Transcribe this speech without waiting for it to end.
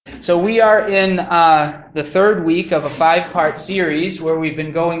So we are in the third week of a 5-part series where we've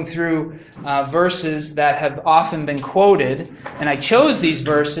been going through verses that have often been quoted. And I chose these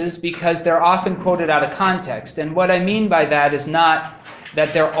verses because they're often quoted out of context. And what I mean by that is not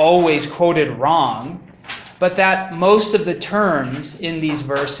that they're always quoted wrong, but that most of the terms in these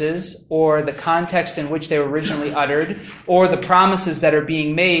verses, or the context in which they were originally uttered, or the promises that are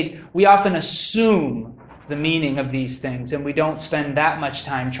being made, we often assume the meaning of these things, and we don't spend that much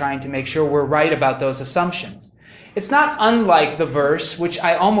time trying to make sure we're right about those assumptions. It's not unlike the verse, which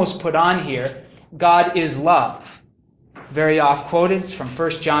I almost put on here, God is love. Very oft quoted. It's from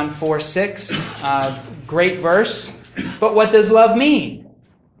 1 John 4:6. Great verse. But what does love mean?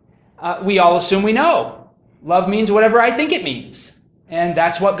 We all assume we know. Love means whatever I think it means. And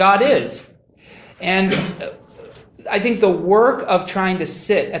that's what God is. And I think the work of trying to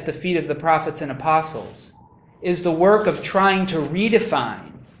sit at the feet of the prophets and apostles is the work of trying to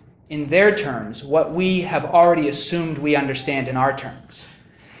redefine in their terms what we have already assumed we understand in our terms.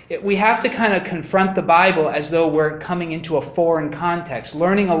 We have to kind of confront the Bible as though we're coming into a foreign context,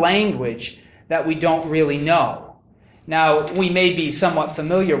 learning a language that we don't really know. Now, we may be somewhat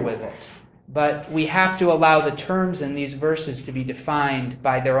familiar with it, but we have to allow the terms in these verses to be defined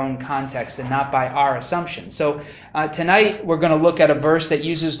by their own context and not by our assumptions. So tonight we're going to look at a verse that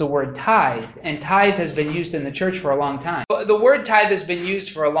uses the word tithe, and tithe has been used in the church for a long time. The word tithe has been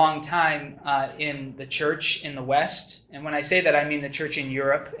used for a long time in the church in the West, and when I say that I mean the church in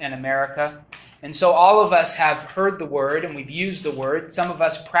Europe and America. And so all of us have heard the word and we've used the word. Some of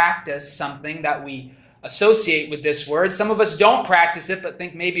us practice something that we associate with this word. Some of us don't practice it but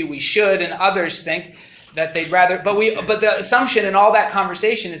think maybe we should, and others think that they'd rather, but the assumption in all that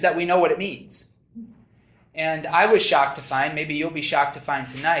conversation is that we know what it means. And I was shocked to find, maybe you'll be shocked to find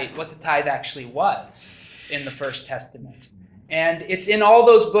tonight, what the tithe actually was in the First Testament. And it's in all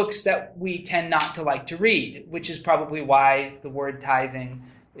those books that we tend not to like to read, which is probably why the word tithing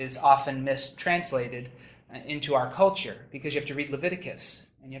is often mistranslated into our culture, because you have to read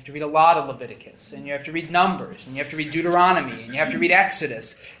Leviticus, and you have to read a lot of Leviticus, and you have to read Numbers, and you have to read Deuteronomy, and you have to read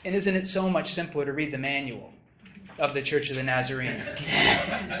Exodus. And isn't it so much simpler to read the manual of the Church of the Nazarene?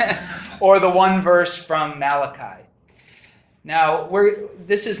 Or the one verse from Malachi. Now,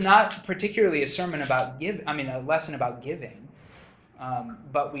 this is not particularly a sermon about a lesson about giving,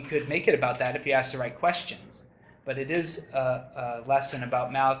 but we could make it about that if you ask the right questions. But it is a lesson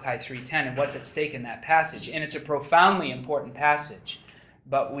about Malachi 3:10 and what's at stake in that passage. And it's a profoundly important passage,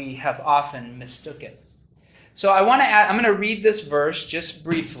 but we have often mistook it. So I'm going to read this verse just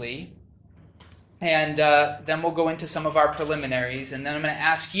briefly, and then we'll go into some of our preliminaries, and then I'm going to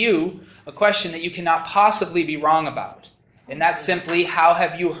ask you a question that you cannot possibly be wrong about. And that's simply, how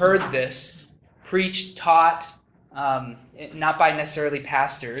have you heard this preached, taught, not by necessarily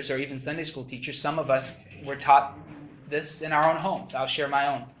pastors or even Sunday school teachers. Some of us were taught this in our own homes. I'll share my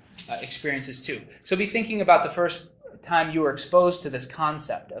own experiences too. So be thinking about the first time you were exposed to this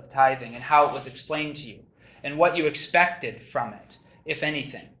concept of tithing and how it was explained to you and what you expected from it, if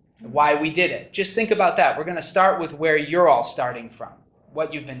anything, why we did it. Just think about that. We're going to start with where you're all starting from,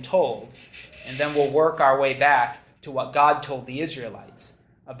 what you've been told, and then we'll work our way back to what God told the Israelites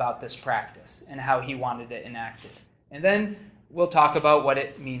about this practice and how he wanted it enacted. And then we'll talk about what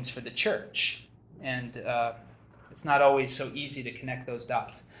it means for the church. And it's not always so easy to connect those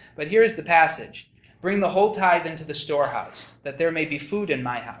dots. But here's the passage. Bring the whole tithe into the storehouse, that there may be food in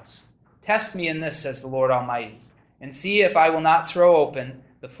my house. Test me in this, says the Lord Almighty, and see if I will not throw open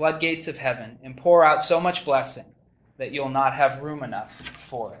the floodgates of heaven and pour out so much blessing that you'll not have room enough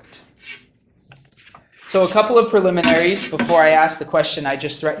for it. So a couple of preliminaries before I ask the question I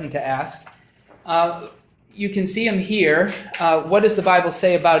just threatened to ask. You can see them here. What does the Bible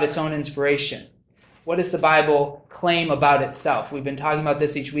say about its own inspiration? What does the Bible claim about itself? We've been talking about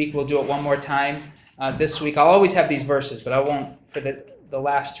this each week. We'll do it one more time this week. I'll always have these verses, but I won't, for the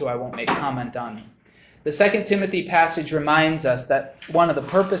last two, I won't make comment on. The 2 Timothy passage reminds us that one of the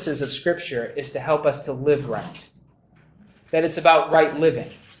purposes of Scripture is to help us to live right. That it's about right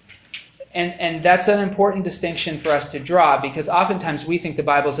living. And that's an important distinction for us to draw, because oftentimes we think the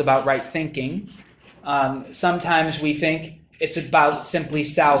Bible's about right thinking. Sometimes we think it's about simply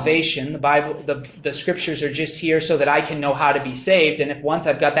salvation. The Bible, the Scriptures are just here so that I can know how to be saved, and if once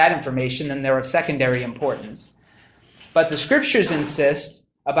I've got that information, then they're of secondary importance. But the Scriptures insist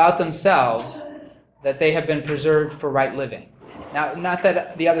about themselves that they have been preserved for right living. Now, not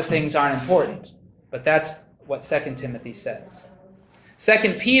that the other things aren't important, but that's what 2 Timothy says.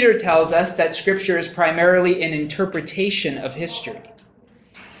 2 Peter tells us that Scripture is primarily an interpretation of history,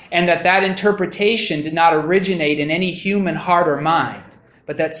 and that interpretation did not originate in any human heart or mind,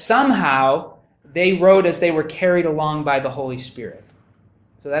 but that somehow they wrote as they were carried along by the Holy Spirit.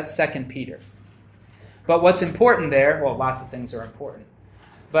 So that's 2 Peter. But what's important there, well, lots of things are important,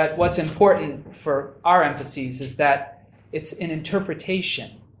 but what's important for our emphases is that it's an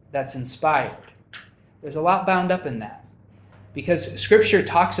interpretation that's inspired. There's a lot bound up in that, because Scripture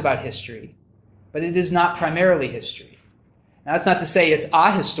talks about history, but it is not primarily history. Now, that's not to say it's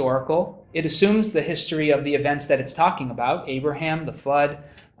ahistorical. It assumes the history of the events that it's talking about: Abraham, the flood,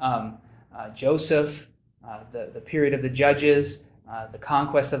 Joseph, the period of the judges, the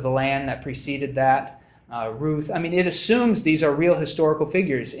conquest of the land that preceded that, Ruth. I mean, it assumes these are real historical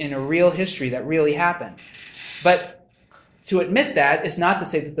figures in a real history that really happened. But to admit that is not to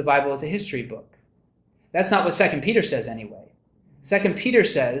say that the Bible is a history book. That's not what 2 Peter says anyway. 2 Peter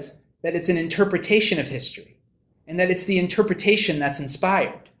says that it's an interpretation of history, and that it's the interpretation that's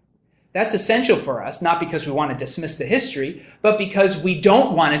inspired. That's essential for us, not because we want to dismiss the history, but because we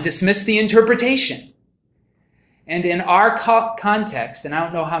don't want to dismiss the interpretation. And in our context, and I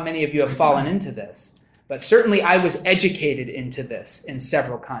don't know how many of you have fallen into this, but certainly I was educated into this in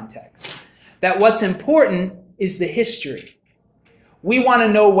several contexts, that what's important is the history. We want to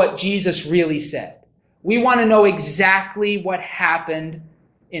know what Jesus really said. We want to know exactly what happened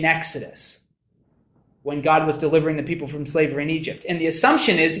in Exodus when God was delivering the people from slavery in Egypt. And the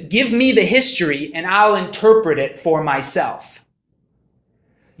assumption is, give me the history and I'll interpret it for myself.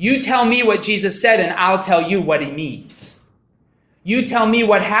 You tell me what Jesus said and I'll tell you what he means. You tell me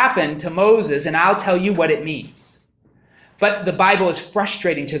what happened to Moses and I'll tell you what it means. But the Bible is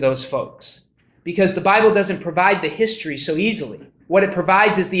frustrating to those folks because the Bible doesn't provide the history so easily. What it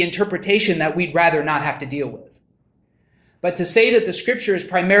provides is the interpretation that we'd rather not have to deal with. But to say that the Scripture is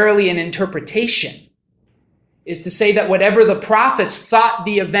primarily an interpretation is to say that whatever the prophets thought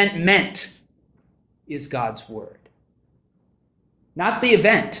the event meant is God's word. Not the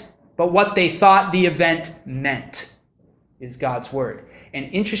event, but what they thought the event meant is God's word. And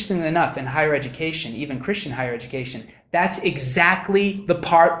interestingly enough, in higher education, even Christian higher education, that's exactly the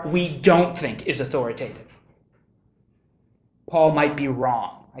part we don't think is authoritative. Paul might be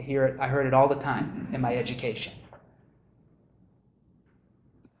wrong. I heard it all the time in my education.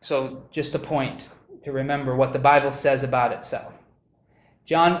 So just a point to remember what the Bible says about itself.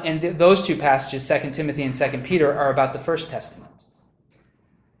 John, and those two passages, 2 Timothy and 2 Peter, are about the First Testament.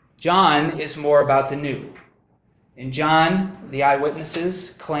 John is more about the New. In John, the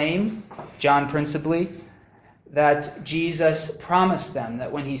eyewitnesses claim, John principally, that Jesus promised them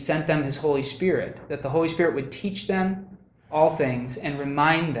that when he sent them his Holy Spirit, that the Holy Spirit would teach them all things and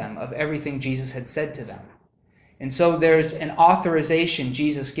remind them of everything Jesus had said to them. And so there's an authorization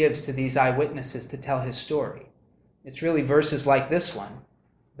Jesus gives to these eyewitnesses to tell his story. It's really verses like this one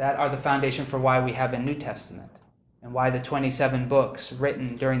that are the foundation for why we have a New Testament and why the 27 books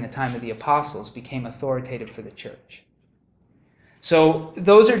written during the time of the apostles became authoritative for the church. So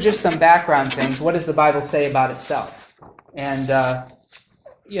those are just some background things. What does the Bible say about itself? And,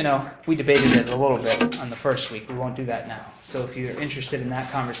 we debated it a little bit on the first week. We won't do that now. So if you're interested in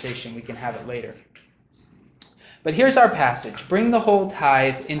that conversation, we can have it later. But here's our passage. Bring the whole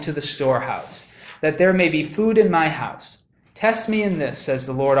tithe into the storehouse, that there may be food in my house. Test me in this, says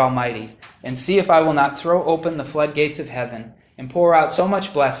the Lord Almighty, and see if I will not throw open the floodgates of heaven and pour out so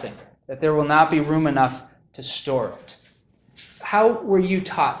much blessing that there will not be room enough to store it. How were you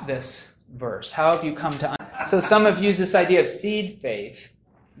taught this verse? How have you come to understand? So some have used this idea of seed faith,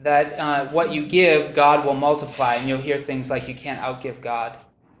 that what you give, God will multiply, and you'll hear things like you can't outgive God.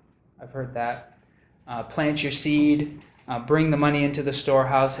 I've heard that. Plant your seed, bring the money into the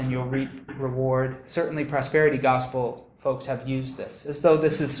storehouse, and you'll reap reward. Certainly prosperity gospel folks have used this, as though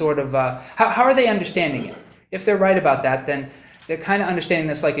this is sort of, how are they understanding it? If they're right about that, then they're kind of understanding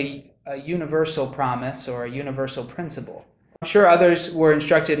this like a universal promise or a universal principle. I'm sure others were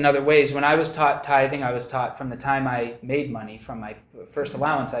instructed in other ways. When I was taught tithing, I was taught from the time I made money, from my first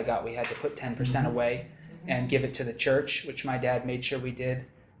allowance I got, we had to put 10% away and give it to the church, which my dad made sure we did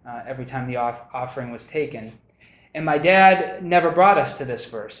every time the offering was taken. And my dad never brought us to this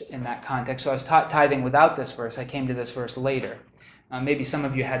verse in that context, so I was taught tithing without this verse. I came to this verse later. Maybe some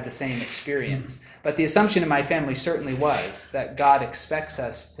of you had the same experience. But the assumption in my family certainly was that God expects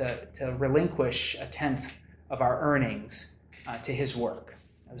us to relinquish a tenth of our earnings to his work.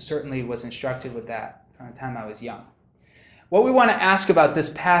 I certainly was instructed with that from the time I was young. What we want to ask about this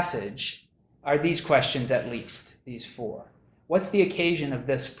passage are these questions at least, these four. What's the occasion of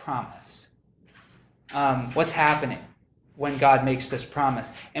this promise? What's happening when God makes this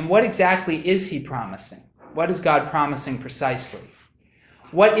promise? And what exactly is he promising? What is God promising precisely?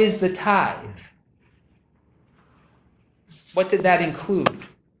 What is the tithe? What did that include?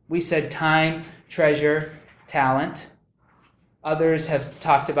 We said time, treasure, talent. Others have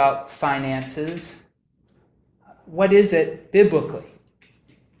talked about finances. What is it biblically?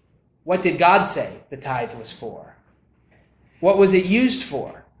 What did God say the tithe was for? What was it used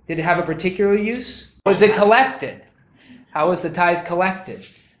for? Did it have a particular use? Was it collected? How was the tithe collected?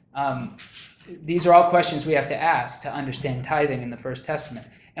 These are all questions we have to ask to understand tithing in the First Testament.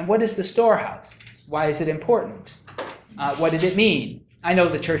 And what is the storehouse? Why is it important? What did it mean? I know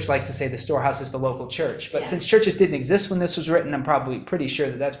the church likes to say the storehouse is the local church, but since churches didn't exist when this was written, I'm probably pretty sure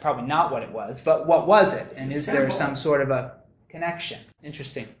that that's probably not what it was. But what was it? And is there some sort of a connection?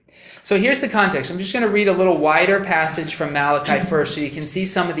 Interesting. So here's the context. I'm just going to read a little wider passage from Malachi first so you can see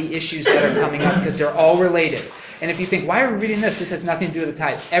some of the issues that are coming up because they're all related. And if you think, why are we reading this? This has nothing to do with the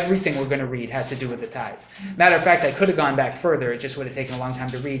tithe. Everything we're going to read has to do with the tithe. Matter of fact, I could have gone back further. It just would have taken a long time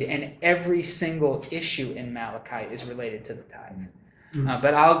to read. And every single issue in Malachi is related to the tithe.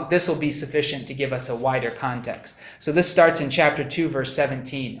 But this will be sufficient to give us a wider context. So this starts in chapter 2, verse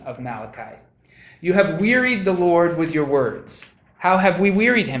 17 of Malachi. You have wearied the Lord with your words. How have we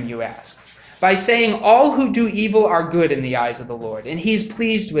wearied him, you ask? By saying, all who do evil are good in the eyes of the Lord, and he's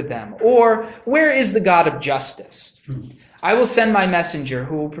pleased with them. Or, where is the God of justice? I will send my messenger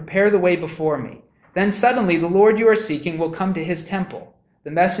who will prepare the way before me. Then suddenly the Lord you are seeking will come to his temple. The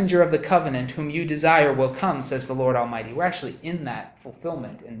messenger of the covenant whom you desire will come, says the Lord Almighty. We're actually in that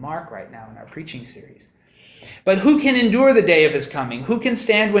fulfillment in Mark right now in our preaching series. But who can endure the day of his coming? Who can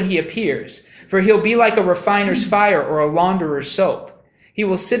stand when he appears? For he'll be like a refiner's fire or a launderer's soap. He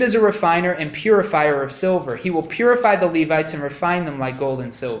will sit as a refiner and purifier of silver. He will purify the Levites and refine them like gold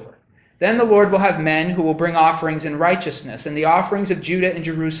and silver. Then the Lord will have men who will bring offerings in righteousness, and the offerings of Judah and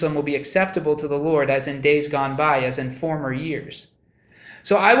Jerusalem will be acceptable to the Lord as in days gone by, as in former years.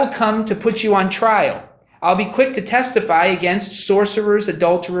 So I will come to put you on trial. I'll be quick to testify against sorcerers,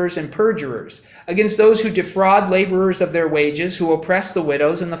 adulterers, and perjurers, against those who defraud laborers of their wages, who oppress the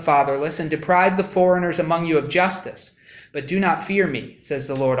widows and the fatherless, and deprive the foreigners among you of justice. But do not fear me, says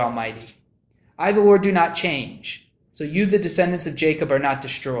the Lord Almighty. I, the Lord, do not change. So you, the descendants of Jacob, are not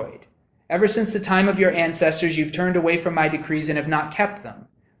destroyed. Ever since the time of your ancestors, you've turned away from my decrees and have not kept them.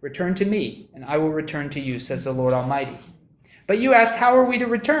 Return to me, and I will return to you, says the Lord Almighty. But you ask, how are we to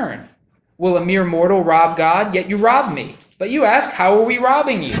return? Will a mere mortal rob God? Yet you rob me. But you ask, how are we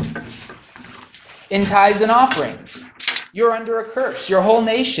robbing you? In tithes and offerings. You're under a curse, your whole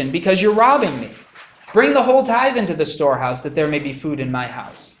nation, because you're robbing me. Bring the whole tithe into the storehouse, that there may be food in my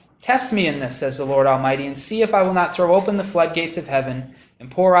house. Test me in this, says the Lord Almighty, and see if I will not throw open the floodgates of heaven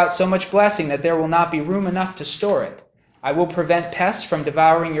and pour out so much blessing that there will not be room enough to store it. I will prevent pests from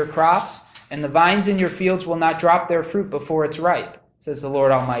devouring your crops, and the vines in your fields will not drop their fruit before it's ripe, says the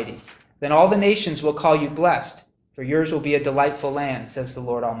Lord Almighty. Then all the nations will call you blessed, for yours will be a delightful land, says the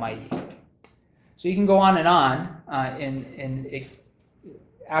Lord Almighty. So you can go on and on,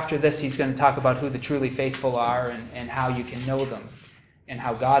 after this, he's going to talk about who the truly faithful are and how you can know them and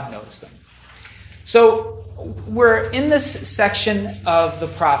how God knows them. So we're in this section of the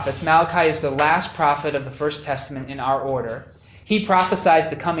prophets. Malachi is the last prophet of the First Testament in our order. He prophesies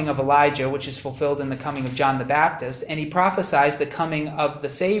the coming of Elijah, which is fulfilled in the coming of John the Baptist, and he prophesies the coming of the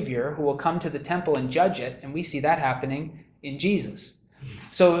Savior who will come to the temple and judge it, and we see that happening in Jesus.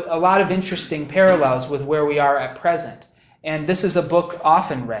 So a lot of interesting parallels with where we are at present. And this is a book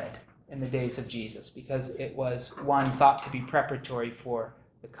often read in the days of Jesus because it was one thought to be preparatory for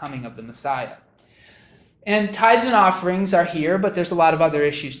the coming of the Messiah. And tithes and offerings are here, but there's a lot of other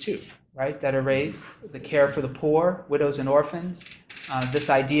issues too, right, that are raised. The care for the poor, widows and orphans,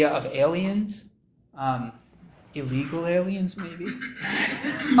 this idea of aliens, illegal aliens maybe,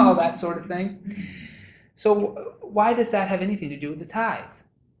 all that sort of thing. So why does that have anything to do with the tithe?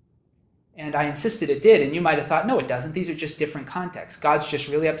 And I insisted it did, and you might have thought, no, it doesn't. These are just different contexts. God's just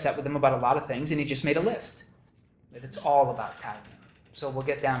really upset with them about a lot of things, and he just made a list. That it's all about tithing. So we'll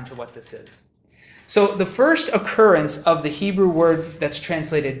get down to what this is. So the first occurrence of the Hebrew word that's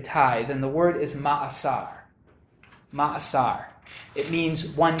translated tithe, and the word is ma'asar. Ma'asar. It means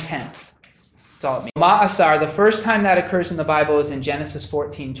 1/10. That's all it means. Ma'asar, the first time that occurs in the Bible is in Genesis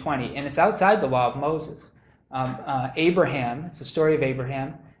 14:20, and it's outside the law of Moses. Abraham, it's the story of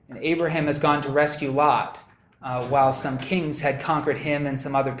Abraham, and Abraham has gone to rescue Lot while some kings had conquered him and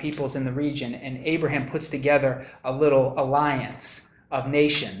some other peoples in the region. And Abraham puts together a little alliance of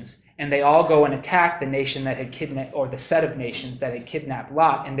nations. And they all go and attack the nation that had kidnapped, or the set of nations that had kidnapped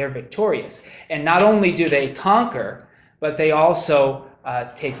Lot, and they're victorious. And not only do they conquer, but they also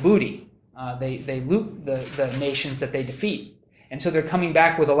take booty. They loot the nations that they defeat. And so they're coming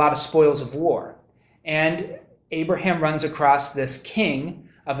back with a lot of spoils of war. And Abraham runs across this king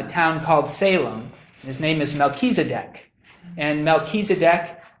of a town called Salem. His name is Melchizedek. And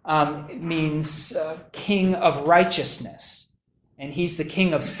Melchizedek means king of righteousness. And he's the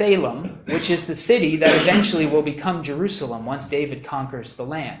king of Salem, which is the city that eventually will become Jerusalem once David conquers the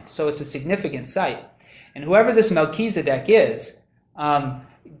land. So it's a significant site. And whoever this Melchizedek is,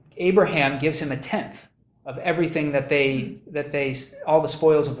 Abraham gives him a tenth of everything all the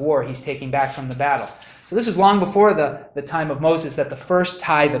spoils of war he's taking back from the battle. So this is long before the time of Moses that the first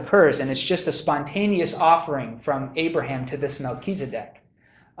tithe occurs, and it's just a spontaneous offering from Abraham to this Melchizedek.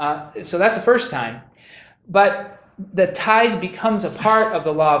 So that's the first time. But the tithe becomes a part of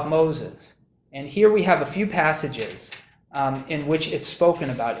the law of Moses. And here we have a few passages in which it's spoken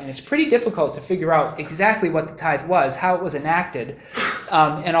about. And it's pretty difficult to figure out exactly what the tithe was, how it was enacted,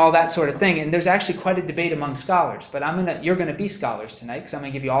 and all that sort of thing. And there's actually quite a debate among scholars. But you're going to be scholars tonight, because I'm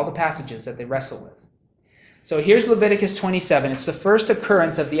going to give you all the passages that they wrestle with. So here's Leviticus 27. It's the first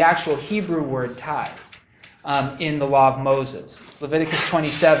occurrence of the actual Hebrew word tithe in the law of Moses. Leviticus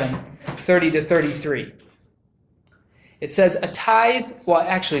 27, 30 to 33. It says a tithe, well,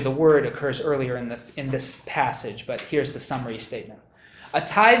 actually the word occurs earlier in this passage, but here's the summary statement. A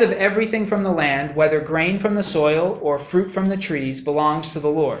tithe of everything from the land, whether grain from the soil or fruit from the trees, belongs to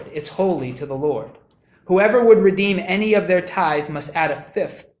the Lord. It's holy to the Lord. Whoever would redeem any of their tithe must add a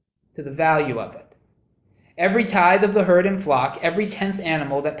fifth to the value of it. Every tithe of the herd and flock, every 10th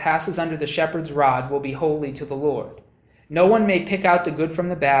animal that passes under the shepherd's rod will be holy to the Lord. No one may pick out the good from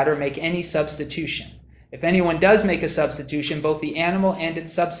the bad or make any substitution. If anyone does make a substitution, both the animal and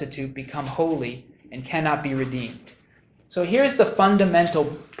its substitute become holy and cannot be redeemed. So here's the fundamental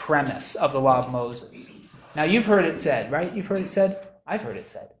premise of the law of Moses. Now you've heard it said, right? You've heard it said? I've heard it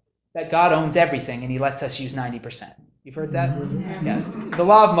said. That God owns everything and he lets us use 90%. You've heard that? Yeah. The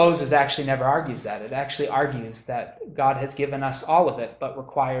law of Moses actually never argues that. It actually argues that God has given us all of it, but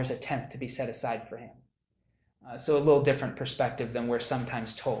requires a tenth to be set aside for him. So a little different perspective than we're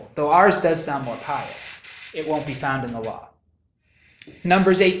sometimes told. Though ours does sound more pious, it won't be found in the law.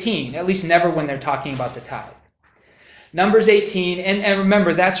 Numbers 18, at least never when they're talking about the tithe. Numbers 18, and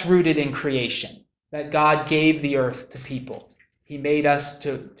remember, that's rooted in creation, that God gave the earth to people. He made us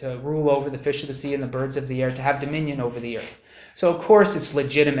to rule over the fish of the sea and the birds of the air, to have dominion over the earth. So of course it's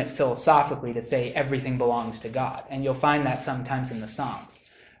legitimate philosophically to say everything belongs to God, and you'll find that sometimes in the Psalms.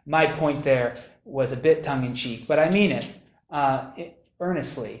 My point there was a bit tongue-in-cheek, but I mean it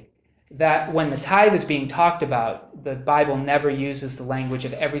earnestly, that when the tithe is being talked about, the Bible never uses the language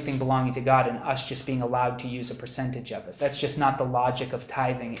of everything belonging to God and us just being allowed to use a percentage of it. That's just not the logic of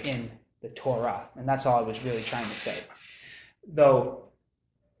tithing in the Torah, and that's all I was really trying to say, though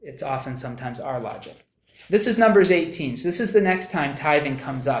it's often sometimes our logic. This is Numbers 18, so this is the next time tithing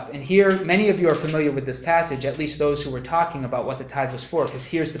comes up. And here, many of you are familiar with this passage, at least those who were talking about what the tithe was for, because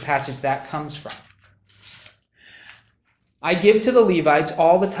here's the passage that comes from. I give to the Levites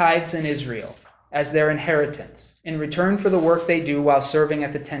all the tithes in Israel as their inheritance, in return for the work they do while serving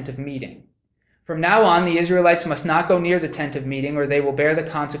at the tent of meeting. From now on, the Israelites must not go near the tent of meeting, or they will bear the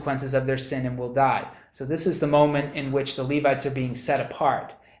consequences of their sin and will die. So this is the moment in which the Levites are being set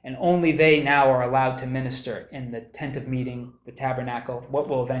apart, and only they now are allowed to minister in the tent of meeting, the tabernacle, what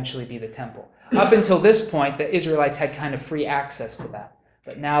will eventually be the temple. Up until this point, the Israelites had kind of free access to that.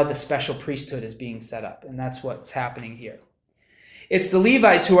 But now the special priesthood is being set up, and that's what's happening here. It's the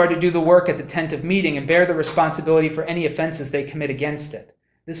Levites who are to do the work at the tent of meeting and bear the responsibility for any offenses they commit against it.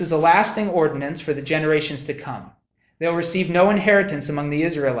 This is a lasting ordinance for the generations to come. They'll receive no inheritance among the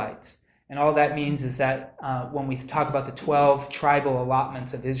Israelites. And all that means is that when we talk about the 12 tribal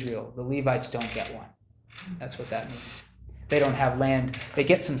allotments of Israel, the Levites don't get one. That's what that means. They don't have land. They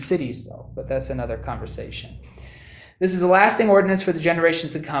get some cities, though, but that's another conversation. This is a lasting ordinance for the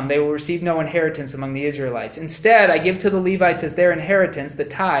generations to come. They will receive no inheritance among the Israelites. Instead, I give to the Levites as their inheritance the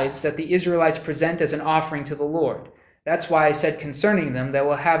tithes that the Israelites present as an offering to the Lord. That's why I said concerning them, they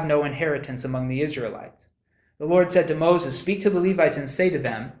will have no inheritance among the Israelites. The Lord said to Moses, speak to the Levites and say to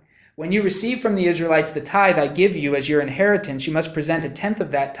them, when you receive from the Israelites the tithe I give you as your inheritance, you must present a tenth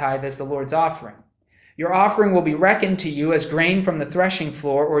of that tithe as the Lord's offering. Your offering will be reckoned to you as grain from the threshing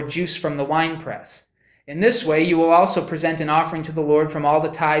floor or juice from the winepress. In this way you will also present an offering to the Lord from all the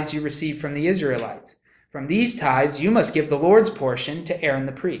tithes you receive from the Israelites. From these tithes you must give the Lord's portion to Aaron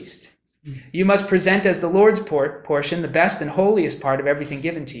the priest. You must present as the Lord's portion the best and holiest part of everything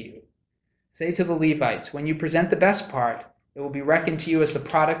given to you. Say to the Levites, when you present the best part, it will be reckoned to you as the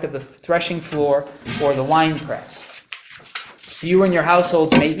product of the threshing floor or the winepress. You and your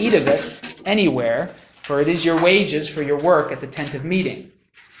households may eat of it anywhere, for it is your wages for your work at the tent of meeting.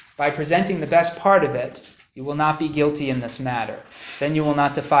 By presenting the best part of it, You will not be guilty in this matter. Then you will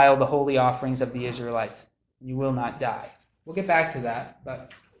not defile the holy offerings of the Israelites. You will not die. We'll get back to that,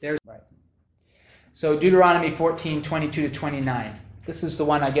 but there's right. So Deuteronomy 14:22-29. This is the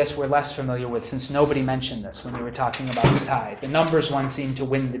one I guess we're less familiar with since nobody mentioned this when you were talking about the tithe. The Numbers one seemed to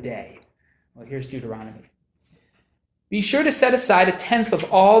win the day. Well, here's Deuteronomy. Be sure to set aside a tenth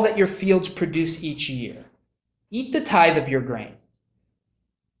of all that your fields produce each year. Eat the tithe of your grain.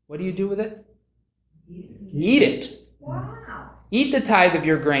 What do you do with it? Eat it. Wow. Eat the tithe of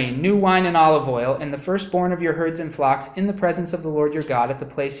your grain, new wine and olive oil, and the firstborn of your herds and flocks in the presence of the Lord your God at the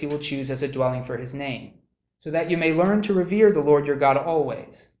place he will choose as a dwelling for his name, so that you may learn to revere the Lord your God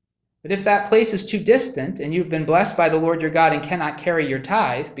always. But if that place is too distant, and you've been blessed by the Lord your God and cannot carry your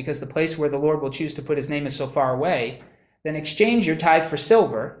tithe, because the place where the Lord will choose to put his name is so far away, then exchange your tithe for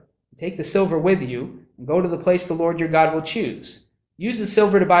silver, take the silver with you, and go to the place the Lord your God will choose. Use the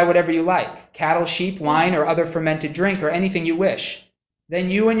silver to buy whatever you like, cattle, sheep, wine, or other fermented drink, or anything you wish.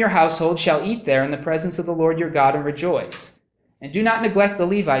 Then you and your household shall eat there in the presence of the Lord your God and rejoice. And do not neglect the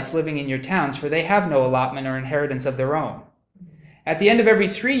Levites living in your towns, for they have no allotment or inheritance of their own. At the end of every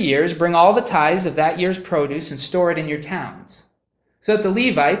 3 years, bring all the tithes of that year's produce and store it in your towns, so that the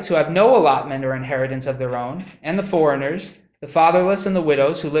Levites, who have no allotment or inheritance of their own, and the foreigners, the fatherless, and the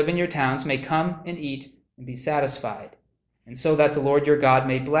widows who live in your towns may come and eat and be satisfied, and so that the Lord your God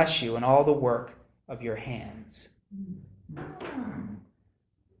may bless you in all the work of your hands.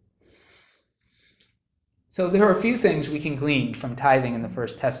 So there are a few things we can glean from tithing in the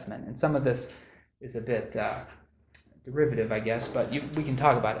First Testament, and some of this is a bit derivative, I guess, but we can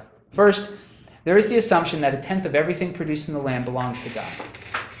talk about it. First, there is the assumption that a tenth of everything produced in the land belongs to God,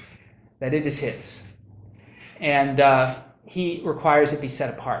 that it is his, and he requires it be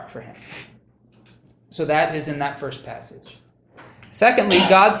set apart for him. So that is in that first passage. Secondly,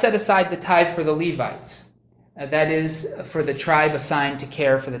 God set aside the tithe for the Levites, that is, for the tribe assigned to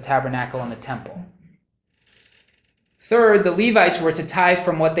care for the tabernacle and the temple. Third, the Levites were to tithe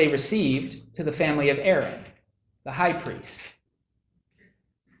from what they received to the family of Aaron, the high priest.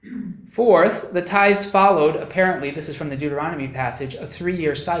 Fourth, the tithes followed, apparently, this is from the Deuteronomy passage, a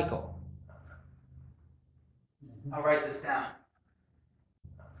 3-year cycle. I'll write this down.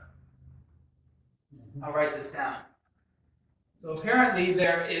 So apparently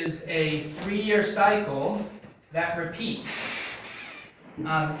there is a 3-year cycle that repeats.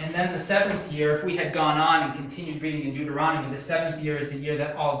 And then the 7th year, if we had gone on and continued reading in Deuteronomy, the 7th year is the year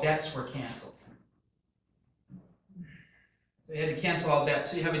that all debts were canceled. So you had to cancel all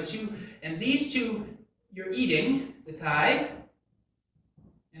debts. So you have and these two, you're eating the tithe.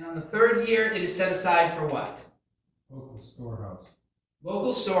 And on the 3rd year, it is set aside for what? Local storehouse.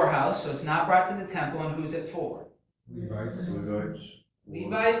 Local storehouse, so it's not brought to the temple, and who's it for? Levites.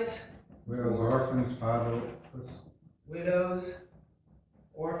 Levites. Widows, orphans, fatherless. Widows,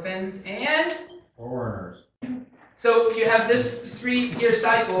 orphans, and foreigners. So you have this 3-year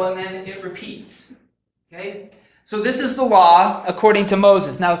cycle, and then it repeats. Okay? So this is the law according to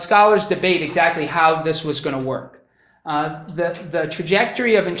Moses. Now, scholars debate exactly how this was going to work. The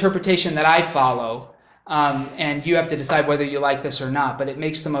trajectory of interpretation that I follow, and you have to decide whether you like this or not, but it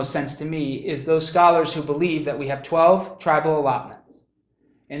makes the most sense to me, is those scholars who believe that we have 12 tribal allotments.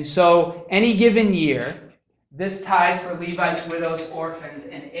 And so any given year, this tithe for Levites, widows, orphans,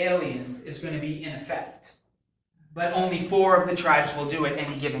 and aliens is going to be in effect. But only 4 of the tribes will do it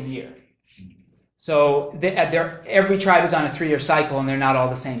any given year. So every tribe is on a 3-year cycle, and they're not all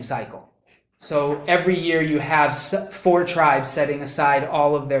the same cycle. So every year you have 4 tribes setting aside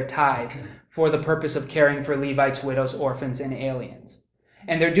all of their tithe for the purpose of caring for Levites, widows, orphans, and aliens.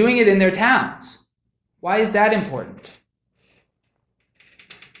 And they're doing it in their towns. Why is that important?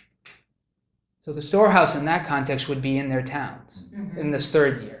 So the storehouse in that context would be in their towns in this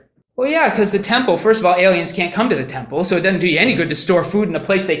 3rd year. Well, yeah, because the temple, first of all, aliens can't come to the temple, so it doesn't do you any good to store food in a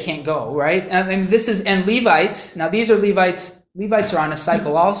place they can't go, right? And Levites, now these are Levites. Levites are on a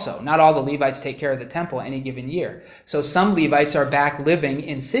cycle also. Not all the Levites take care of the temple any given year. So some Levites are back living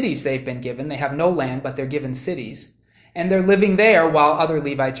in cities they've been given. They have no land, but they're given cities. And they're living there while other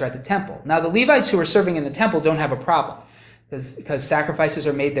Levites are at the temple. Now the Levites who are serving in the temple don't have a problem, because sacrifices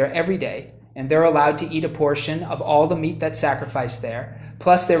are made there every day. And they're allowed to eat a portion of all the meat that's sacrificed there.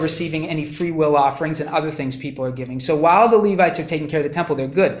 Plus, they're receiving any free will offerings and other things people are giving. So while the Levites are taking care of the temple, they're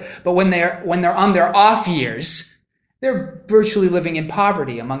good. But when they're on their off years, they're virtually living in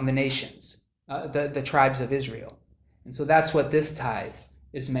poverty among the nations, the tribes of Israel. And so that's what this tithe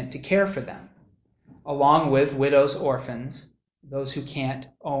is meant to care for them, along with widows, orphans, those who can't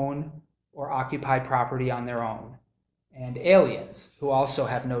own or occupy property on their own, and aliens, who also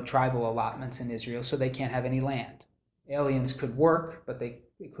have no tribal allotments in Israel, so they can't have any land. Aliens could work, but they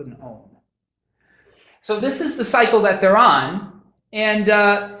couldn't own. So this is the cycle that they're on. And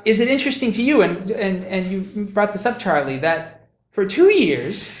is it interesting to you, and you brought this up, Charlie, that for 2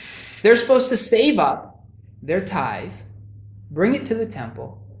 years, they're supposed to save up their tithe, bring it to the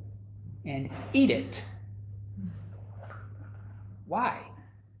temple, and eat it. Why?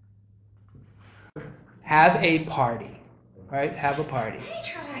 Have a party, right? Have a party.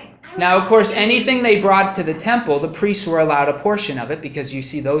 Now, of course, anything they brought to the temple, the priests were allowed a portion of it because you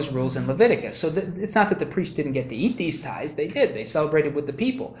see those rules in Leviticus. So it's not that the priests didn't get to eat these tithes. They did. They celebrated with the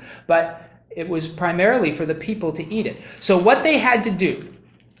people. But it was primarily for the people to eat it. So what they had to do,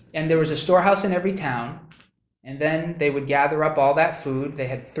 and there was a storehouse in every town, and then they would gather up all that food. They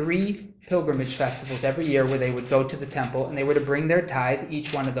had 3 pilgrimage festivals every year where they would go to the temple, and they were to bring their tithe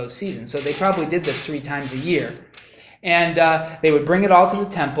each one of those seasons. So they probably did this 3 times a year. And they would bring it all to the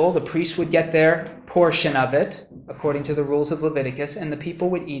temple. The priests would get their portion of it, according to the rules of Leviticus, and the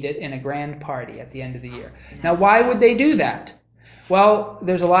people would eat it in a grand party at the end of the year. Now, why would they do that? Well,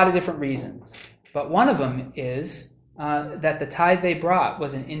 there's a lot of different reasons. But one of them is that the tithe they brought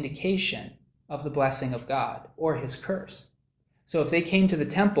was an indication of the blessing of God or his curse. So if they came to the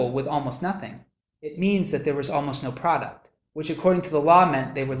temple with almost nothing, it means that there was almost no product, which according to the law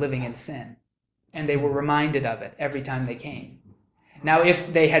meant they were living in sin. And they were reminded of it every time they came. Now,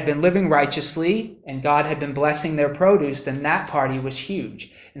 if they had been living righteously and God had been blessing their produce, then that party was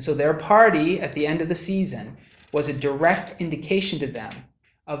huge. And so their party at the end of the season was a direct indication to them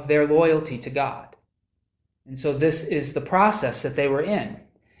of their loyalty to God. And so this is the process that they were in.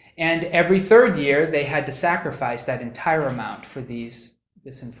 And every 3rd year, they had to sacrifice that entire amount for these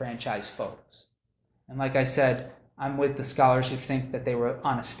disenfranchised folks. And like I said, I'm with the scholars who think that they were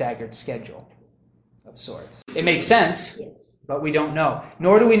on a staggered schedule of sorts. It makes sense, but we don't know.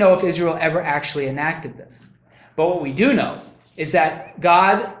 Nor do we know if Israel ever actually enacted this. But what we do know is that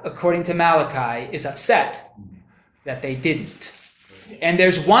God, according to Malachi, is upset that they didn't. And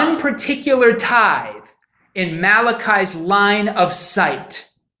there's one particular tithe in Malachi's line of sight.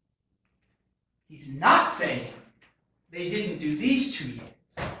 He's not saying they didn't do these 2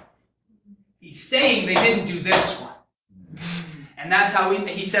 years. He's saying they didn't do this one. And that's how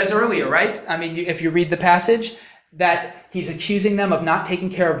he says earlier, right? I mean, if you read the passage, that he's accusing them of not taking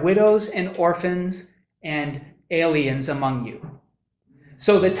care of widows and orphans and aliens among you.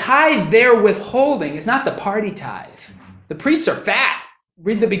 So the tithe they're withholding is not the party tithe. The priests are fat.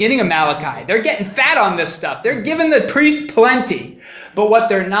 Read the beginning of Malachi. They're getting fat on this stuff. They're giving the priests plenty. But what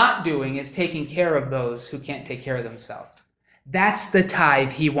they're not doing is taking care of those who can't take care of themselves. That's the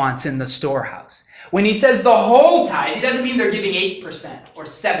tithe he wants in the storehouse. When he says the whole tithe, he doesn't mean they're giving 8% or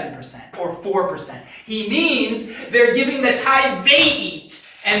 7% or 4%. He means they're giving the tithe they eat,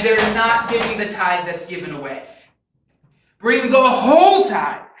 and they're not giving the tithe that's given away. Bring the whole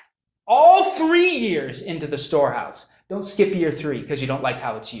tithe, all 3 years, into the storehouse. Don't skip year 3 because you don't like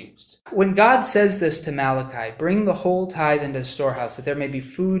how it's used. When God says this to Malachi, bring the whole tithe into the storehouse, that there may be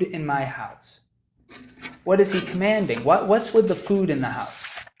food in my house. What is he commanding? What's with the food in the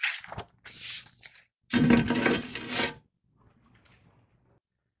house?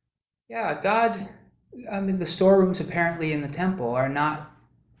 Yeah, God, the storerooms apparently in the temple are not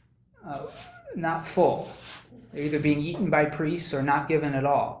full. They're either being eaten by priests or not given at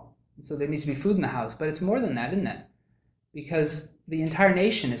all. And so there needs to be food in the house. But it's more than that, isn't it? Because the entire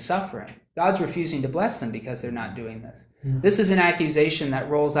nation is suffering. God's refusing to bless them because they're not doing this. This is an accusation that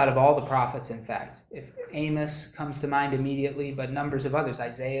rolls out of all the prophets, in fact. If Amos comes to mind immediately, but numbers of others,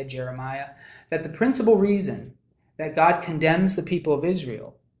 Isaiah, Jeremiah, that the principal reason that God condemns the people of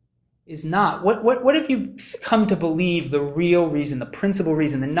Israel is not, what have you come to believe the real reason, the principal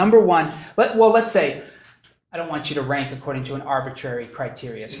reason, the number one, let's say, I don't want you to rank according to an arbitrary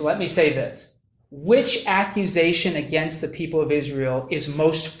criteria, so let me say this. Which accusation against the people of Israel is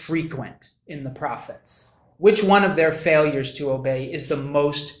most frequent in the prophets? Which one of their failures to obey is the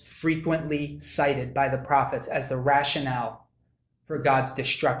most frequently cited by the prophets as the rationale for God's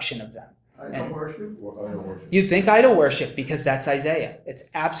destruction of them? Idol worship? You'd think idol worship because that's Isaiah. It's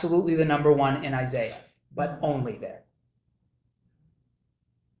absolutely the number one in Isaiah, but only there.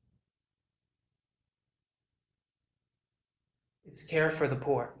 It's care for the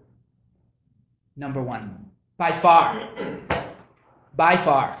poor. Number one. By far. By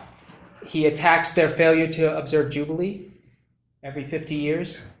far. He attacks their failure to observe Jubilee every 50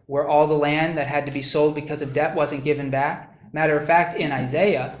 years, where all the land that had to be sold because of debt wasn't given back. Matter of fact, in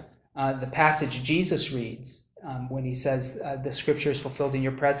Isaiah, the passage Jesus reads, when he says the scripture is fulfilled in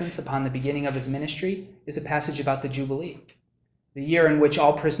your presence upon the beginning of his ministry, is a passage about the Jubilee, the year in which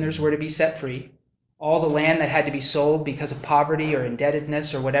all prisoners were to be set free. All the land that had to be sold because of poverty or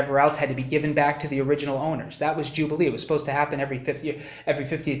indebtedness or whatever else had to be given back to the original owners. That was Jubilee. It was supposed to happen every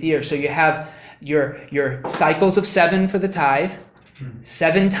 50th year. So you have your cycles of 7 for the tithe.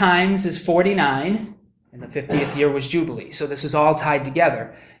 7 times is 49, and the 50th year was Jubilee. So this is all tied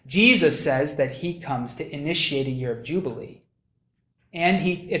together. Jesus says that he comes to initiate a year of Jubilee.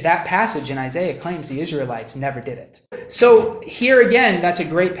 And that passage in Isaiah claims the Israelites never did it. So here again, that's a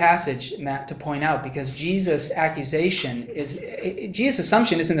great passage, Matt, to point out, because Jesus' assumption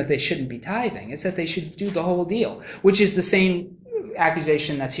isn't that they shouldn't be tithing. It's that they should do the whole deal, which is the same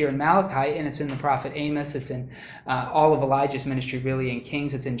accusation that's here in Malachi, and it's in the prophet Amos. It's in all of Elijah's ministry, really, in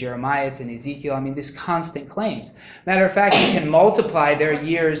Kings. It's in Jeremiah. It's in Ezekiel. I mean, these constant claims. Matter of fact, you can multiply their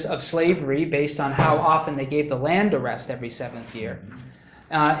years of slavery based on how often they gave the land a rest every 7th year.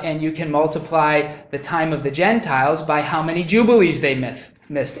 And you can multiply the time of the Gentiles by how many jubilees they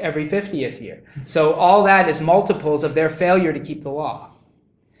missed every 50th year. So all that is multiples of their failure to keep the law.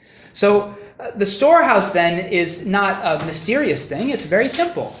 So the storehouse then is not a mysterious thing. It's very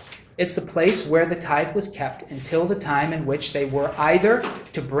simple. It's the place where the tithe was kept until the time in which they were either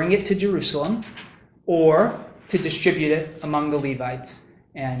to bring it to Jerusalem or to distribute it among the Levites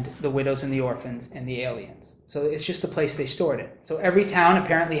and the widows and the orphans and the aliens. So it's just the place they stored it. So every town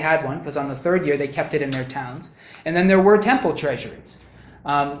apparently had one, because on the 3rd year they kept it in their towns. And then there were temple treasuries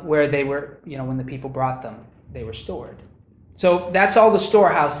where they were, when the people brought them, they were stored. So that's all the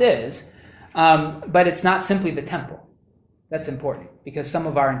storehouse is, but it's not simply the temple. That's important, because some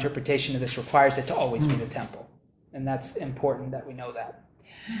of our interpretation of this requires it to always be the temple. And that's important that we know that.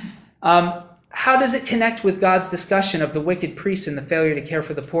 How does it connect with God's discussion of the wicked priests and the failure to care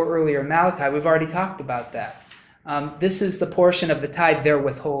for the poor earlier in Malachi? We've already talked about that. This is the portion of the tithe they're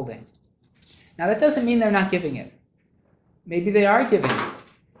withholding. Now, that doesn't mean they're not giving it. Maybe they are giving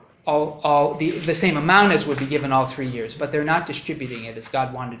all the same amount as would be given all 3 years, but they're not distributing it as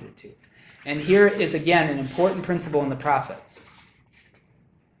God wanted it to. And here is, again, an important principle in the prophets.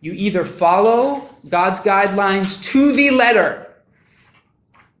 You either follow God's guidelines to the letter,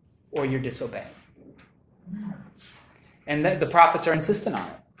 or you're disobeying. And the prophets are insistent on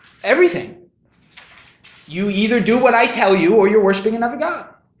it. Everything. You either do what I tell you, or you're worshiping another god.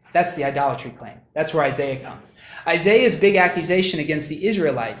 That's the idolatry claim. That's where Isaiah comes. Isaiah's big accusation against the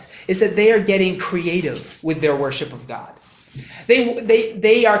Israelites is that they are getting creative with their worship of God.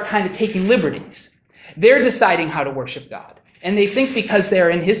 They are kind of taking liberties. They're deciding how to worship God. And they think because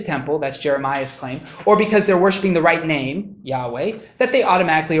they're in his temple, that's Jeremiah's claim, or because they're worshiping the right name, Yahweh, that they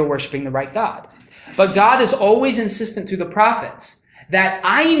automatically are worshiping the right God. But God is always insistent through the prophets that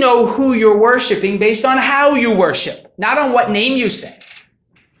I know who you're worshiping based on how you worship, not on what name you say.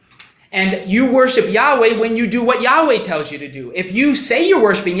 And you worship Yahweh when you do what Yahweh tells you to do. If you say you're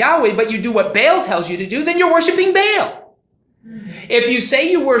worshiping Yahweh, but you do what Baal tells you to do, then you're worshiping Baal. If you say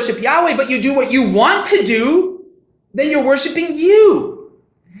you worship Yahweh, but you do what you want to do, then you're worshiping you.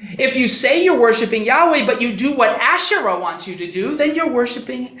 If you say you're worshiping Yahweh, but you do what Asherah wants you to do, then you're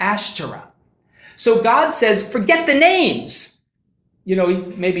worshiping Ashtoreth. So God says, forget the names.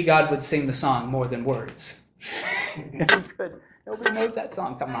 Maybe God would sing the song More Than Words. Nobody knows that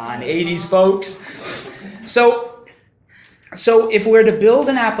song. Come on, 80s folks. So if we're to build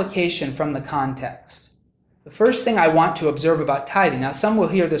an application from the context, the first thing I want to observe about tithing, now some will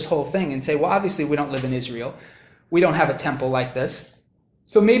hear this whole thing and say, well, obviously we don't live in Israel. We don't have a temple like this.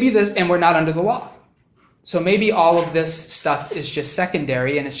 So maybe and we're not under the law. So maybe all of this stuff is just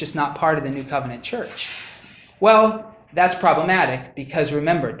secondary and it's just not part of the New Covenant church. Well, that's problematic because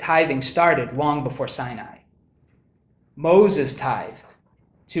remember, tithing started long before Sinai. Moses tithed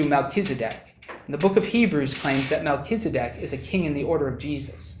to Melchizedek. And the book of Hebrews claims that Melchizedek is a king in the order of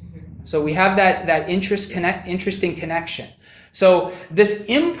Jesus. So we have that interesting connection. So this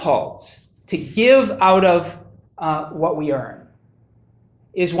impulse to give out of what we earn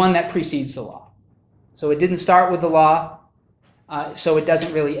is one that precedes the law. So it didn't start with the law, so it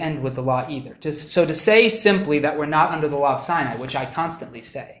doesn't really end with the law either. So to say simply that we're not under the law of Sinai, which I constantly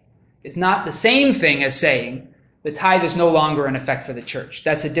say, is not the same thing as saying the tithe is no longer in effect for the church.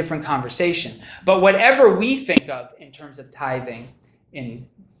 That's a different conversation. But whatever we think of in terms of tithing in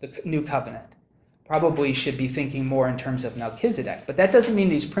the New Covenant probably should be thinking more in terms of Melchizedek. But that doesn't mean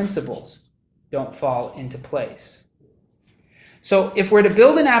these principles don't fall into place. So if we're to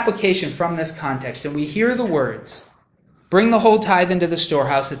build an application from this context and we hear the words, bring the whole tithe into the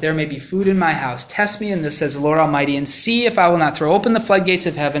storehouse that there may be food in my house, test me in this, says the Lord Almighty, and see if I will not throw open the floodgates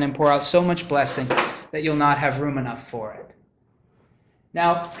of heaven and pour out so much blessing that you'll not have room enough for it.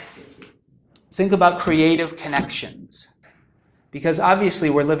 Now, think about creative connections. Because obviously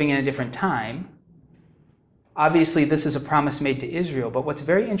we're living in a different time. Obviously this is a promise made to Israel, but what's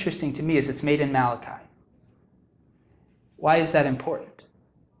very interesting to me is it's made in Malachi. Why is that important?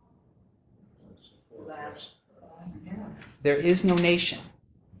 There is no nation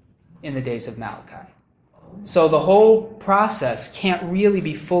in the days of Malachi. So the whole process can't really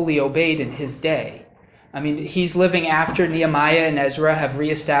be fully obeyed in his day. I mean, he's living after Nehemiah and Ezra have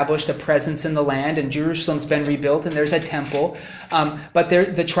reestablished a presence in the land, and Jerusalem's been rebuilt, and there's a temple. But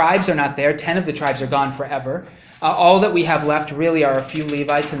the tribes are not there. 10 of the tribes are gone forever. All that we have left really are a few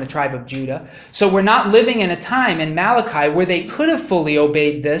Levites in the tribe of Judah. So we're not living in a time in Malachi where they could have fully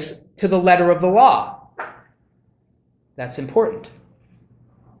obeyed this to the letter of the law. That's important.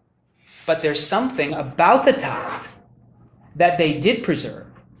 But there's something about the tithe that they did preserve.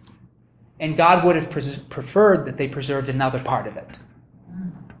 And God would have preferred that they preserved another part of it.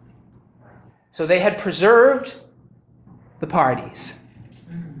 So they had preserved the parties,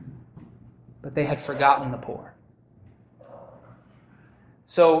 but they had forgotten the poor.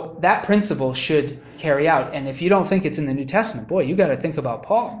 So that principle should carry out. And if you don't think it's in the New Testament, boy, you got to think about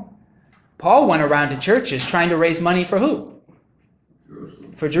Paul. Paul went around to churches trying to raise money for who?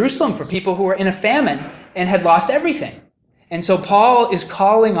 For Jerusalem, for people who were in a famine and had lost everything. And so Paul is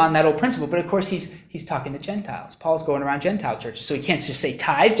calling on that old principle, but of course he's talking to Gentiles. Paul's going around Gentile churches, so he can't just say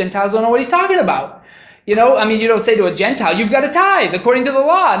tithe. Gentiles don't know what he's talking about. You don't say to a Gentile, you've got to tithe according to the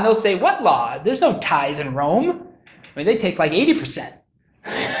law. And they'll say, what law? There's no tithe in Rome. I mean, they take like 80%.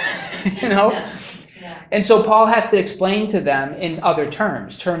 And so Paul has to explain to them in other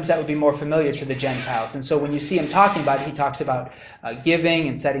terms that would be more familiar to the Gentiles. And so when you see him talking about it, he talks about giving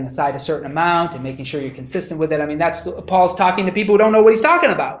and setting aside a certain amount and making sure you're consistent with it. I mean, that's Paul's talking to people who don't know what he's talking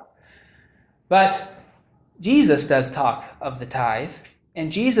about. But Jesus does talk of the tithe, and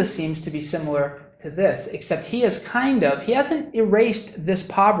Jesus seems to be similar to this, except he hasn't erased this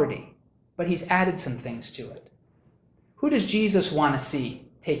poverty, but he's added some things to it. Who does Jesus want to see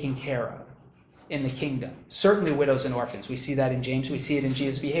taken care of in the kingdom? Certainly widows and orphans. We see that in James. We see it in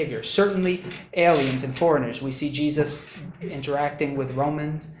Jesus' behavior. Certainly aliens and foreigners. We see Jesus interacting with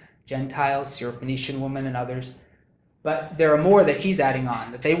Romans, Gentiles, Syrophoenician women, and others. But there are more that he's adding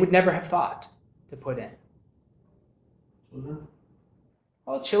on that they would never have thought to put in.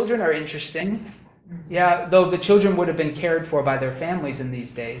 Well, children are interesting. Yeah, though the children would have been cared for by their families in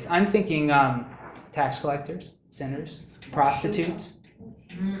these days. I'm thinking tax collectors, sinners, prostitutes.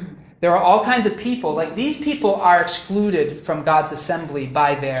 There are all kinds of people, like these people are excluded from God's assembly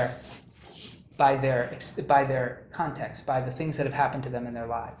by their context, by the things that have happened to them in their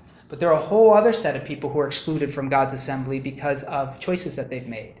lives. But there are a whole other set of people who are excluded from God's assembly because of choices that they've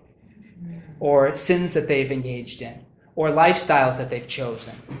made, or sins that they've engaged in, or lifestyles that they've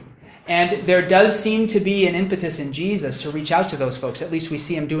chosen. And there does seem to be an impetus in Jesus to reach out to those folks. At least we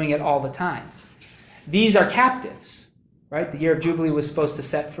see him doing it all the time. These are captives, right? The year of Jubilee was supposed to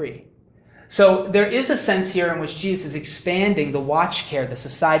set free. So there is a sense here in which Jesus is expanding the watch care the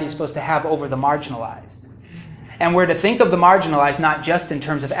society is supposed to have over the marginalized. And we're to think of the marginalized not just in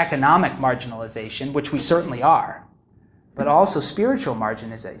terms of economic marginalization, which we certainly are, but also spiritual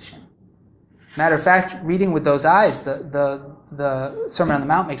marginalization. Matter of fact, reading with those eyes, the Sermon on the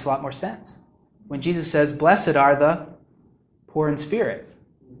Mount makes a lot more sense. When Jesus says, blessed are the poor in spirit.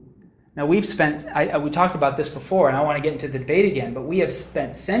 Now we talked about this before, and I want to get into the debate again, but we have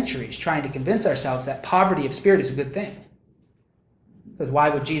spent centuries trying to convince ourselves that poverty of spirit is a good thing. Because why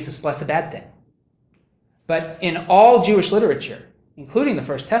would Jesus bless a bad thing? But in all Jewish literature, including the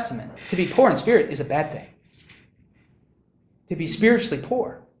First Testament, to be poor in spirit is a bad thing. To be spiritually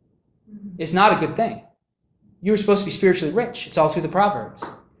poor is not a good thing. You were supposed to be spiritually rich. It's all through the Proverbs.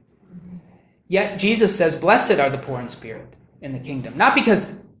 Yet Jesus says, blessed are the poor in spirit in the kingdom. Not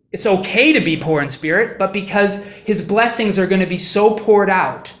because it's okay to be poor in spirit, but because his blessings are going to be so poured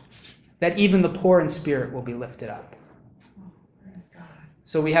out that even the poor in spirit will be lifted up.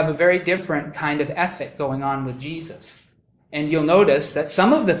 So we have a very different kind of ethic going on with Jesus. And you'll notice that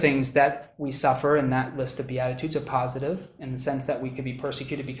some of the things that we suffer in that list of Beatitudes are positive in the sense that we could be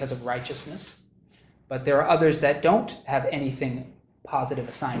persecuted because of righteousness. But there are others that don't have anything positive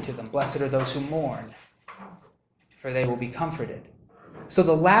assigned to them. Blessed are those who mourn, for they will be comforted. So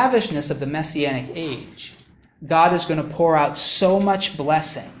the lavishness of the Messianic age, God is going to pour out so much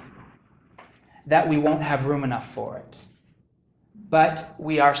blessing that we won't have room enough for it. But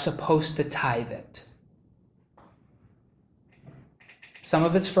we are supposed to tithe it. Some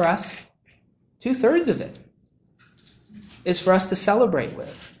of it's for us. 2/3 of it is for us to celebrate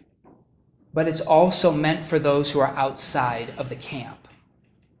with. but it's also meant for those who are outside of the camp.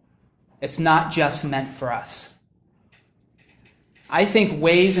 It's not just meant for us. I think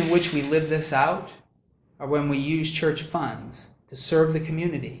ways in which we live this out are when we use church funds to serve the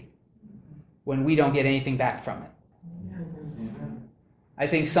community when we don't get anything back from it. I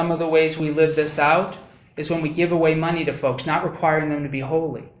think some of the ways we live this out is when we give away money to folks, not requiring them to be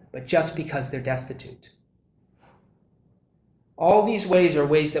holy, but just because they're destitute. All these ways are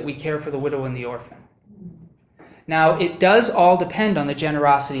ways that we care for the widow and the orphan. Now, it does all depend on the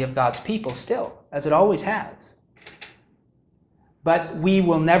generosity of God's people still, as it always has. But we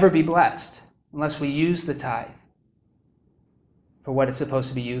will never be blessed unless we use the tithe for what it's supposed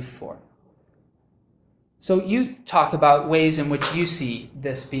to be used for. So you talk about ways in which you see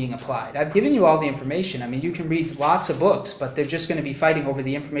this being applied. I've given you all the information. I mean, you can read lots of books, but they're just going to be fighting over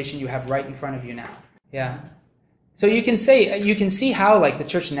the information you have right in front of you now. Yeah. So you can see how, like, the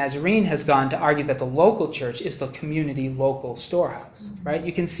Church of Nazarene has gone to argue that the local church is the community local storehouse, right?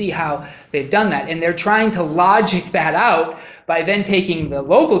 You can see how they've done that. And they're trying to logic that out by then taking the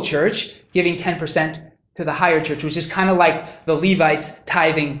local church, giving 10% to the higher church, which is kind of like the Levites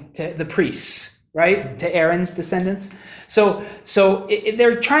tithing to the priests, right? To Aaron's descendants. So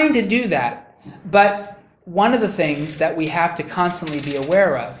they're trying to do that. But one of the things that we have to constantly be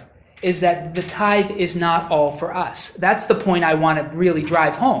aware of is that the tithe is not all for us. That's the point I want to really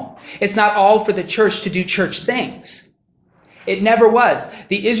drive home. It's not all for the church to do church things. It never was.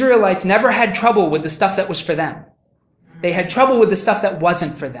 The Israelites never had trouble with the stuff that was for them. They had trouble with the stuff that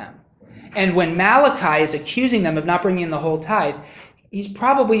wasn't for them. And when Malachi is accusing them of not bringing in the whole tithe,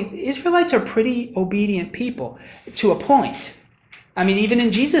 Israelites are pretty obedient people to a point. I mean, even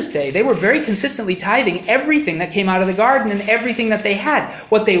in Jesus' day, they were very consistently tithing everything that came out of the garden and everything that they had.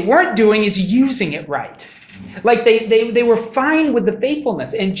 What they weren't doing is using it right. Like they were fine with the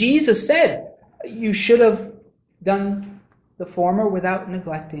faithfulness. And Jesus said, you should have done the former without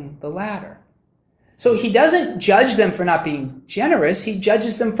neglecting the latter. So he doesn't judge them for not being generous. He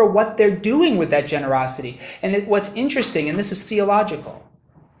judges them for what they're doing with that generosity. And what's interesting, and this is theological,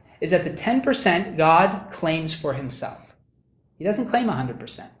 is that the 10% God claims for himself. He doesn't claim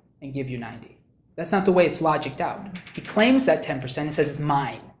 100% and give you 90. That's not the way it's logicked out. He claims that 10% and says it's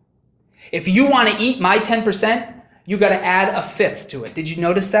mine. If you want to eat my 10%, you got to add a fifth to it. Did you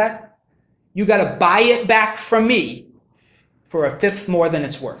notice that? You got to buy it back from me for a fifth more than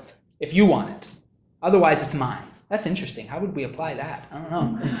it's worth, if you want it. Otherwise, it's mine. That's interesting. How would we apply that? I don't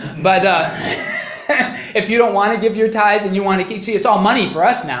know. But if you don't want to give your tithe and you want to see, it's all money for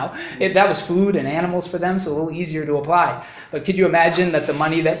us now. That was food and animals for them, so a little easier to apply. But could you imagine that the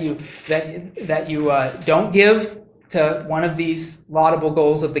money that you don't give to one of these laudable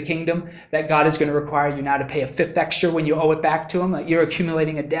goals of the kingdom, that God is going to require you now to pay a fifth extra when you owe it back to him? Like you're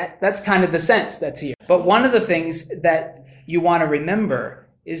accumulating a debt. That's kind of the sense that's here. But one of the things that you want to remember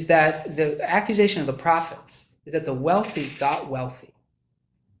is that the accusation of the prophets is that the wealthy got wealthy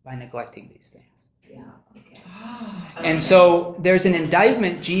by neglecting these things. Yeah, okay. And so there's an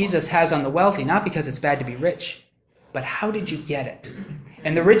indictment Jesus has on the wealthy, not because it's bad to be rich, but how did you get it?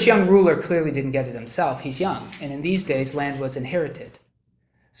 And the rich young ruler clearly didn't get it himself. He's young, and in these days, land was inherited.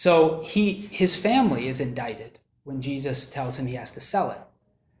 So his family is indicted when Jesus tells him he has to sell it.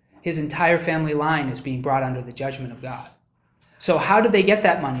 His entire family line is being brought under the judgment of God. So how did they get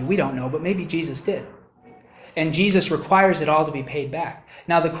that money? We don't know, but maybe Jesus did. And Jesus requires it all to be paid back.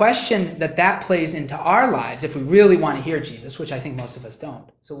 Now, the question that plays into our lives, if we really want to hear Jesus, which I think most of us don't,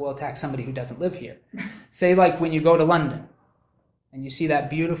 so we'll attack somebody who doesn't live here. Say, like, when you go to London and you see that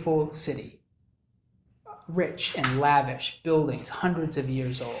beautiful city, rich and lavish buildings, hundreds of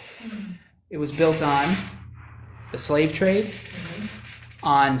years old. It was built on the slave trade,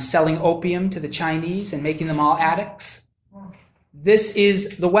 on selling opium to the Chinese and making them all addicts. This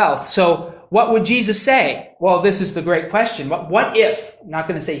is the wealth. So what would Jesus say? Well, this is the great question. What if, I'm not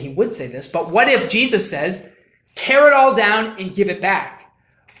going to say he would say this, but what if Jesus says, tear it all down and give it back?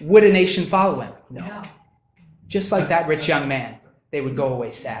 Would a nation follow him? No. Just like that rich young man, they would go away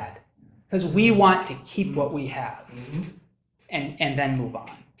sad. Because we want to keep what we have and then move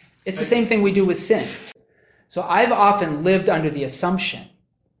on. It's the same thing we do with sin. So I've often lived under the assumption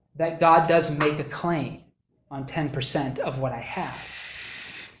that God does make a claim on 10% of what I have.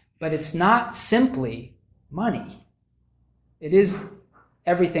 But it's not simply money. It is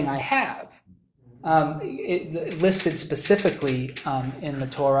everything I have. Listed specifically in the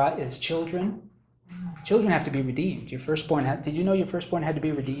Torah is children. Children have to be redeemed. Did you know your firstborn had to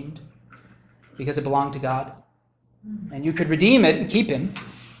be redeemed? Because it belonged to God. And you could redeem it and keep him,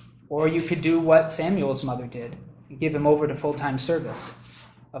 or you could do what Samuel's mother did and give him over to full-time service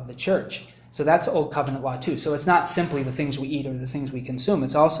of the church. So that's Old Covenant law too. So it's not simply the things we eat or the things we consume.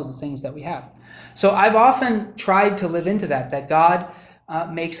 It's also the things that we have. So I've often tried to live into that God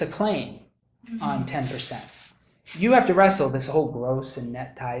makes a claim on 10%. You have to wrestle this whole gross and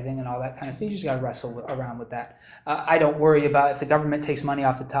net tithing and all that kind of stuff. You just got to wrestle around with that. I don't worry about if the government takes money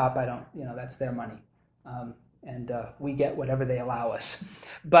off the top. I don't, that's their money. And we get whatever they allow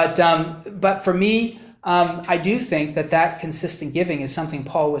us. But for me, I do think that consistent giving is something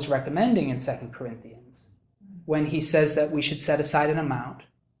Paul was recommending in 2 Corinthians when he says that we should set aside an amount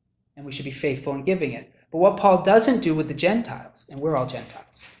and we should be faithful in giving it. But what Paul doesn't do with the Gentiles, and we're all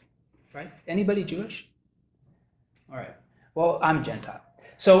Gentiles, right? Anybody Jewish? All right. Well, I'm Gentile.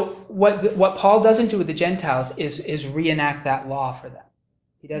 So what Paul doesn't do with the Gentiles is reenact that law for them.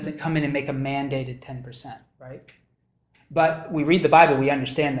 He doesn't come in and make a mandated 10%, right? But we read the Bible, we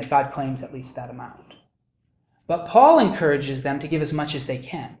understand that God claims at least that amount. But Paul encourages them to give as much as they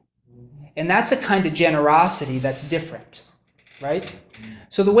can. And that's a kind of generosity that's different, right?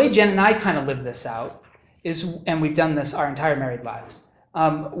 So the way Jen and I kind of live this out is, and we've done this our entire married lives,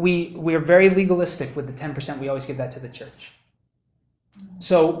 we're very legalistic with the 10%. We always give that to the church.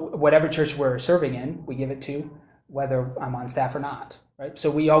 So whatever church we're serving in, we give it to, whether I'm on staff or not. Right? So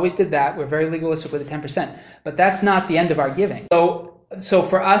we always did that. We're very legalistic with the 10%. But that's not the end of our giving. So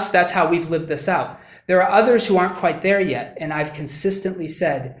for us, that's how we've lived this out. There are others who aren't quite there yet, and I've consistently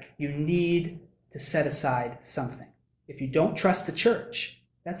said, you need to set aside something. If you don't trust the church,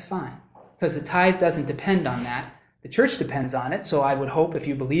 that's fine. Because the tithe doesn't depend on that. The church depends on it, so I would hope if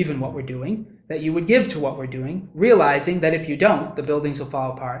you believe in what we're doing, that you would give to what we're doing, realizing that if you don't, the buildings will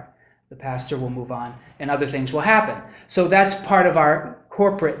fall apart, the pastor will move on, and other things will happen. So that's part of our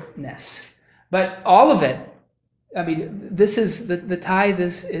corporateness. But all of it, I mean, this is the tithe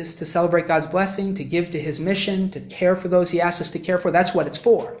is to celebrate God's blessing, to give to his mission, to care for those he asks us to care for. That's what it's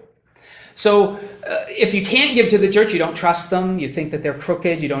for. So if you can't give to the church, you don't trust them, you think that they're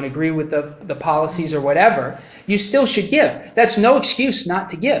crooked, you don't agree with the policies or whatever, you still should give. That's no excuse not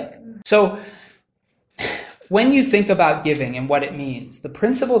to give. So when you think about giving and what it means, the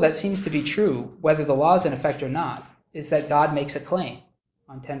principle that seems to be true, whether the law is in effect or not, is that God makes a claim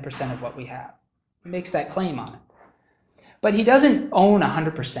on 10% of what we have. He makes that claim on it. But he doesn't own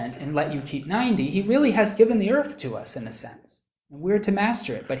 100% and let you keep 90%. He really has given the earth to us in a sense. And we're to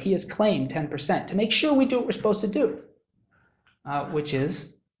master it. But he has claimed 10% to make sure we do what we're supposed to do, which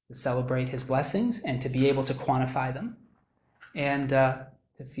is to celebrate his blessings and to be able to quantify them and to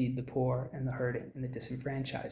feed the poor and the hurting and the disenfranchised.